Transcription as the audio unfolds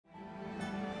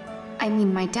I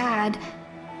mean, my dad...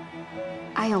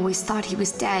 I always thought he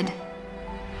was dead.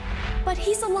 But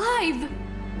he's alive!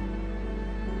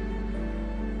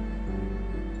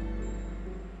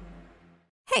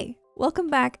 Hey,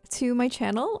 welcome back to my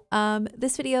channel.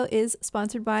 This video is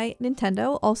sponsored by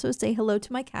Nintendo. Also say hello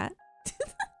to my cat.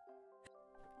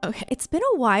 Okay, it's been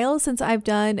a while since I've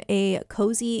done a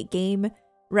cozy game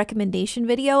recommendation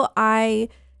video. I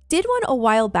did one a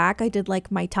while back. I did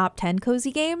like my top 10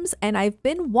 cozy games, and I've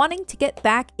been wanting to get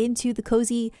back into the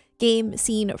cozy game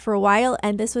scene for a while,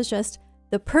 and this was just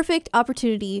the perfect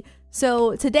opportunity.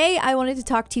 So today I wanted to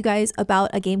talk to you guys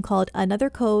about a game called Another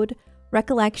Code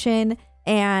Recollection.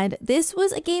 And this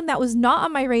was a game that was not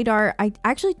on my radar. I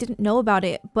actually didn't know about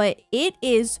it, but it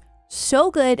is so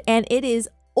good and it is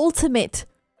ultimate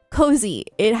cozy.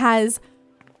 It has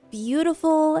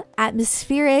beautiful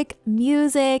atmospheric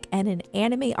music and an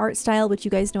anime art style, which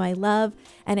you guys know I love.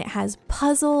 And it has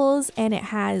puzzles and it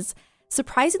has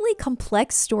surprisingly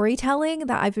complex storytelling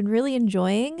that I've been really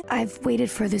enjoying. I've waited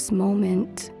for this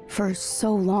moment for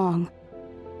so long.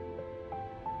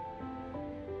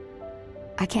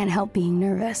 I can't help being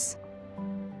nervous.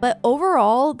 But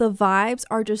overall, the vibes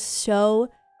are just so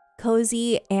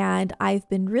cozy, and I've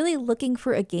been really looking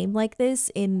for a game like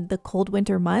this in the cold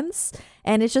winter months,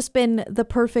 and it's just been the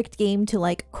perfect game to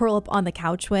like curl up on the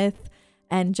couch with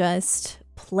and just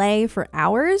play for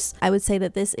hours. I would say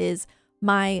that this is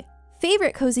my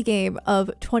favorite cozy game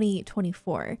of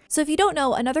 2024. So if you don't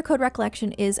know, Another Code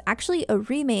Recollection is actually a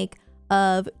remake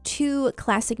of two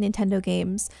classic Nintendo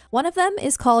games. One of them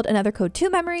is called Another Code 2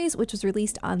 Memories, which was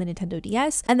released on the Nintendo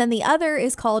DS, and then the other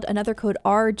is called Another Code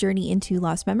R Journey into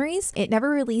Lost Memories. It never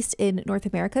released in North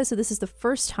America, so this is the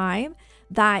first time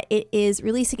that it is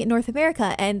releasing in North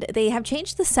America, and they have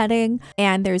changed the setting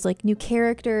and there's like new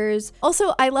characters.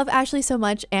 Also, I love Ashley so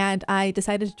much and I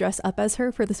decided to dress up as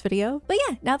her for this video. But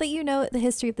yeah, now that you know the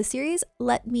history of the series,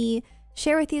 let me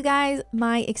share with you guys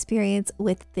my experience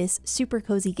with this super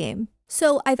cozy game.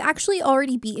 So I've actually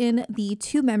already beaten the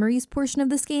 2 memories portion of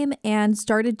this game and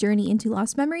started Journey into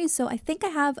Lost Memories, so I think I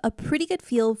have a pretty good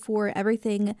feel for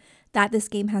everything that this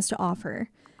game has to offer.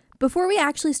 Before we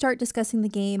actually start discussing the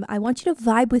game, I want you to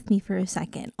vibe with me for a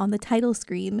second on the title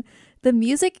screen. The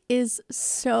music is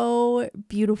so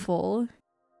beautiful.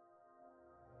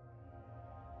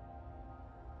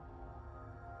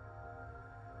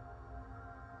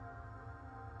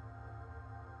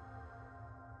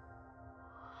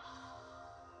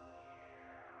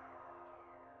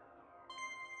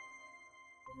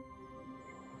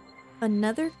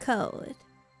 Another Code.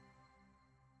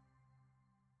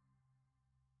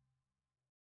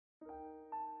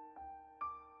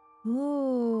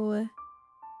 Ooh.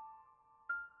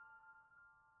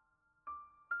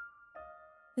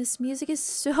 This music is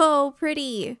so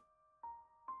pretty.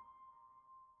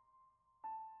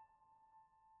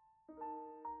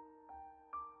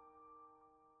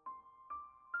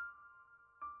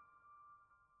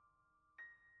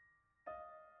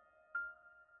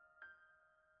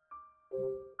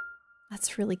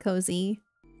 That's really cozy.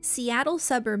 Seattle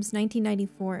Suburbs,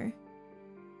 1994.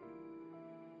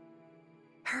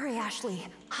 Hurry, Ashley.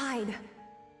 Hide.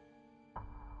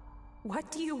 What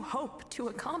do you hope to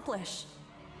accomplish?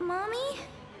 Mommy?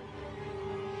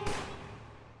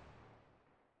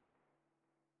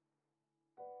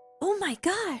 Oh my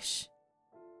gosh!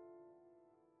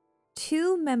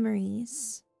 2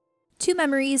 Memories. 2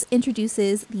 Memories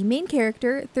introduces the main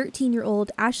character, 13-year-old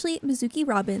Ashley Mizuki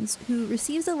Robbins, who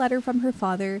receives a letter from her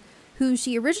father, who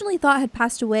she originally thought had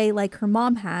passed away like her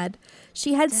mom had.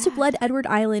 She heads to Blood Edward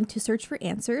Island to search for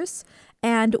answers,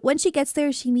 and when she gets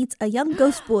there, she meets a young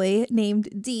ghost boy named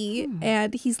D,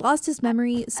 and he's lost his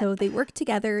memory, so they work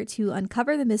together to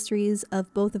uncover the mysteries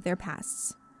of both of their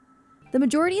pasts. The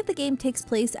majority of the game takes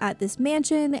place at this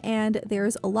mansion, and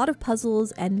there's a lot of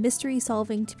puzzles and mystery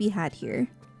solving to be had here.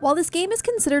 While this game is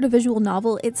considered a visual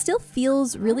novel, it still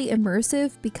feels really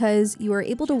immersive because you are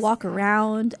able to walk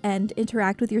around and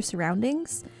interact with your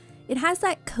surroundings. It has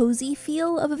that cozy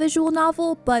feel of a visual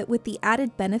novel, but with the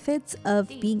added benefits of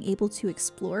being able to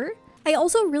explore. I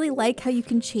also really like how you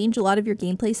can change a lot of your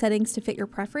gameplay settings to fit your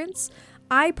preference.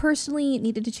 I personally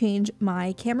needed to change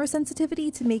my camera sensitivity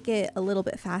to make it a little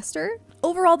bit faster.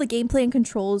 Overall, the gameplay and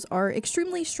controls are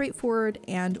extremely straightforward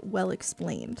and well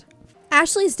explained.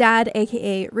 Ashley's dad,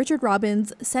 aka Richard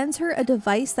Robbins, sends her a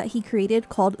device that he created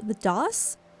called the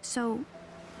DOS. So,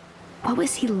 what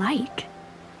was he like?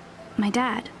 My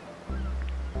dad.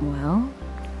 Well,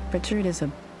 Richard is a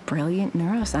brilliant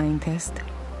neuroscientist.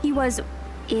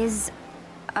 Is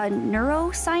a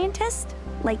neuroscientist?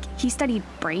 Like, he studied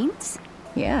brains?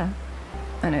 Yeah,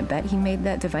 and I bet he made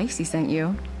that device he sent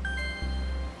you.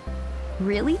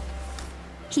 Really?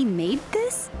 He made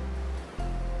this?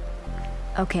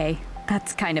 Okay,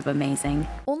 that's kind of amazing.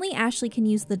 Only Ashley can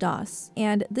use the DOS,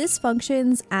 and this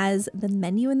functions as the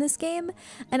menu in this game,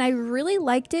 and I really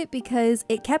liked it because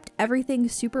it kept everything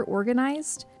super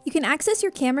organized. You can access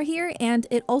your camera here, and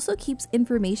it also keeps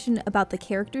information about the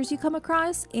characters you come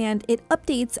across, and it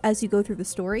updates as you go through the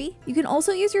story. You can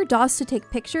also use your DOS to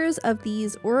take pictures of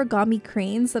these origami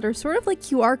cranes that are sort of like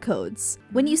QR codes.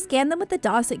 When you scan them with the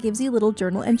DOS, it gives you little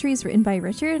journal entries written by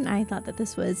Richard, and I thought that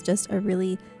this was just a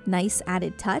really nice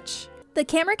added touch. The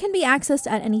camera can be accessed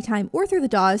at any time or through the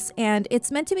DOS, and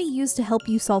it's meant to be used to help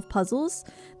you solve puzzles.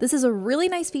 This is a really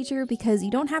nice feature because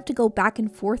you don't have to go back and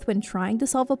forth when trying to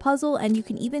solve a puzzle, and you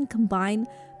can even combine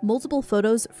multiple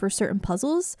photos for certain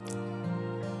puzzles.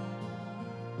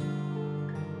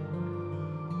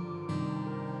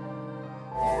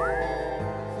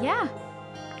 Yeah.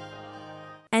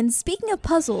 And speaking of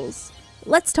puzzles,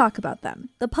 let's talk about them.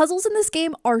 The puzzles in this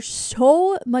game are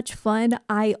so much fun.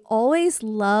 I always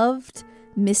loved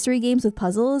mystery games with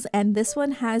puzzles, and this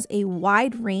one has a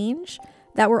wide range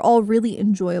that were all really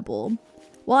enjoyable.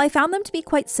 While I found them to be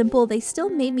quite simple, they still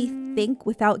made me think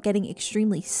without getting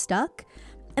extremely stuck.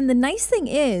 And the nice thing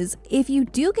is, if you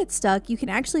do get stuck, you can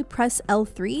actually press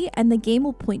L3 and the game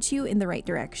will point you in the right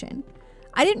direction.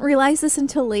 I didn't realize this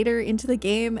until later into the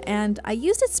game, and I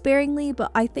used it sparingly,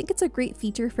 but I think it's a great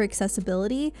feature for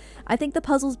accessibility. I think the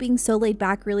puzzles being so laid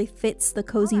back really fits the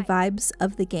cozy vibes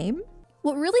of the game.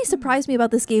 What really surprised me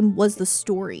about this game was the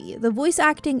story. The voice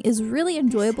acting is really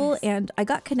enjoyable, and I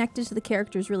got connected to the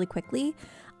characters really quickly.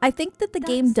 I think that the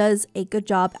game does a good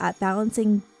job at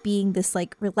balancing being this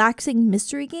like relaxing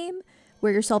mystery game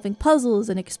where you're solving puzzles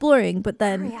and exploring, but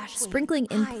then sprinkling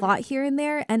in plot here and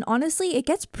there, and honestly, it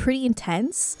gets pretty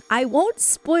intense. I won't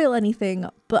spoil anything,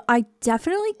 but I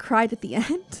definitely cried at the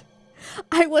end.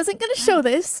 I wasn't gonna show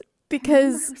this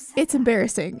because it's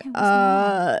embarrassing,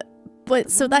 but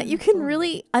so that you can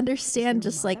really understand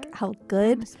just like how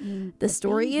good the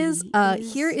story is,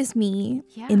 here is me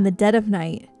in the dead of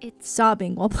night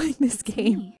sobbing while playing this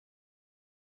game.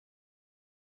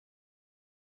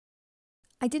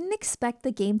 I didn't expect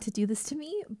the game to do this to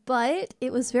me, but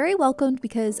it was very welcomed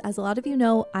because, as a lot of you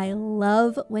know, I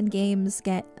love when games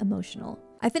get emotional.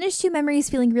 I finished 2 memories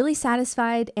feeling really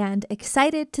satisfied and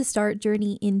excited to start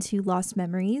Journey into Lost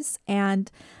Memories,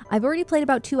 and I've already played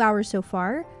about 2 hours so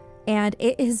far, and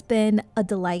it has been a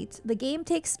delight. The game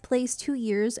takes place 2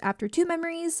 years after 2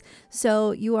 memories,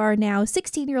 so you are now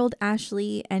 16-year-old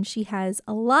Ashley, and she has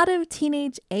a lot of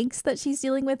teenage angst that she's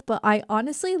dealing with, but I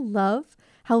honestly love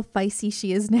how feisty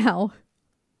she is now.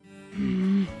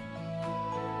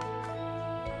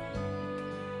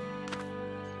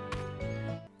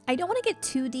 I don't want to get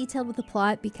too detailed with the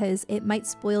plot because it might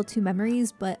spoil 2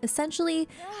 memories, but essentially,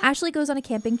 Ashley goes on a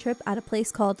camping trip at a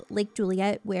place called Lake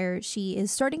Juliet where she is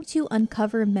starting to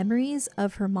uncover memories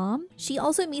of her mom. She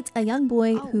also meets a young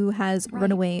boy who has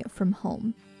run away from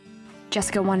home.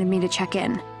 Jessica wanted me to check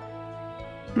in.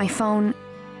 My phone...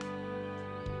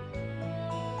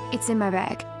 it's in my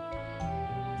bag.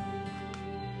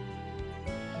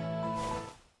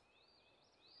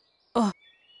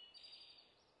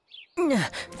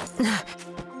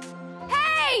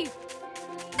 Hey!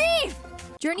 Thief!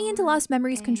 Journey into Lost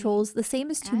Memories controls the same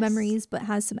as 2 memories, but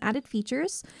has some added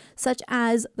features, such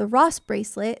as the Ross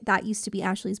bracelet that used to be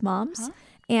Ashley's mom's,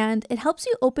 and it helps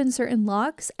you open certain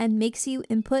locks and makes you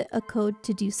input a code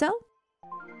to do so.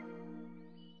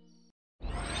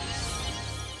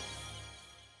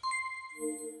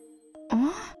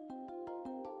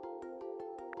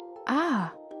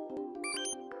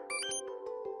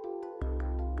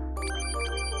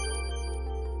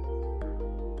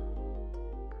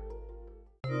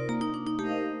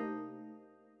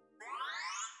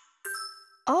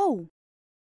 Oh.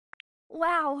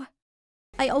 Wow.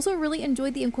 I also really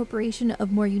enjoyed the incorporation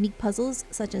of more unique puzzles,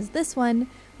 such as this one,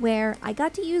 where I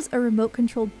got to use a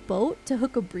remote-controlled boat to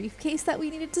hook a briefcase that we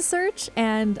needed to search,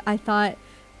 and I thought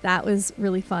that was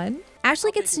really fun.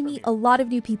 Ashley gets to meet a lot of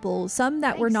new people, some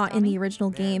that were not in the original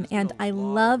game, and I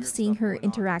love seeing her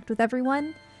interact with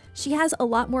everyone. She has a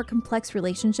lot more complex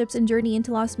relationships in Journey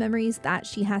into Lost Memories that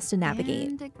she has to navigate.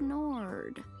 And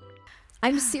ignored.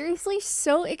 I'm seriously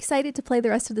so excited to play the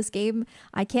rest of this game.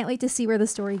 I can't wait to see where the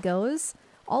story goes.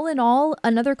 All in all,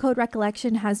 Another Code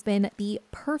Recollection has been the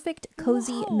perfect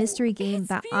cozy mystery game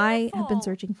that I have been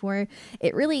searching for.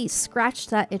 It really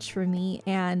scratched that itch for me,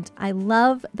 and I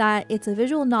love that it's a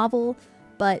visual novel,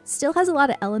 but still has a lot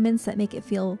of elements that make it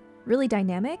feel really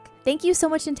dynamic. Thank you so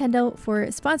much, Nintendo, for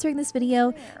sponsoring this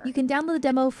video. You can download the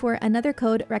demo for another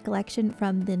code, Recollection,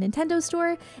 from the Nintendo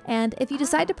store. And if you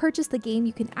decide to purchase the game,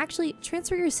 you can actually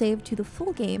transfer your save to the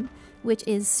full game, which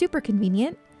is super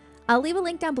convenient. I'll leave a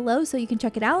link down below so you can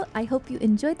check it out. I hope you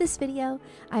enjoyed this video.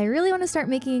 I really want to start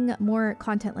making more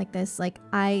content like this. Like,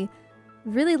 I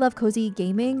really love cozy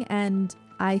gaming, and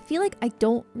I feel like I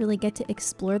don't really get to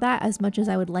explore that as much as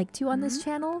I would like to on this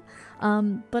channel.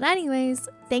 But anyways,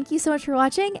 thank you so much for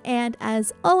watching, and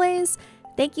as always,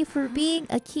 thank you for being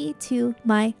a key to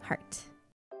my heart.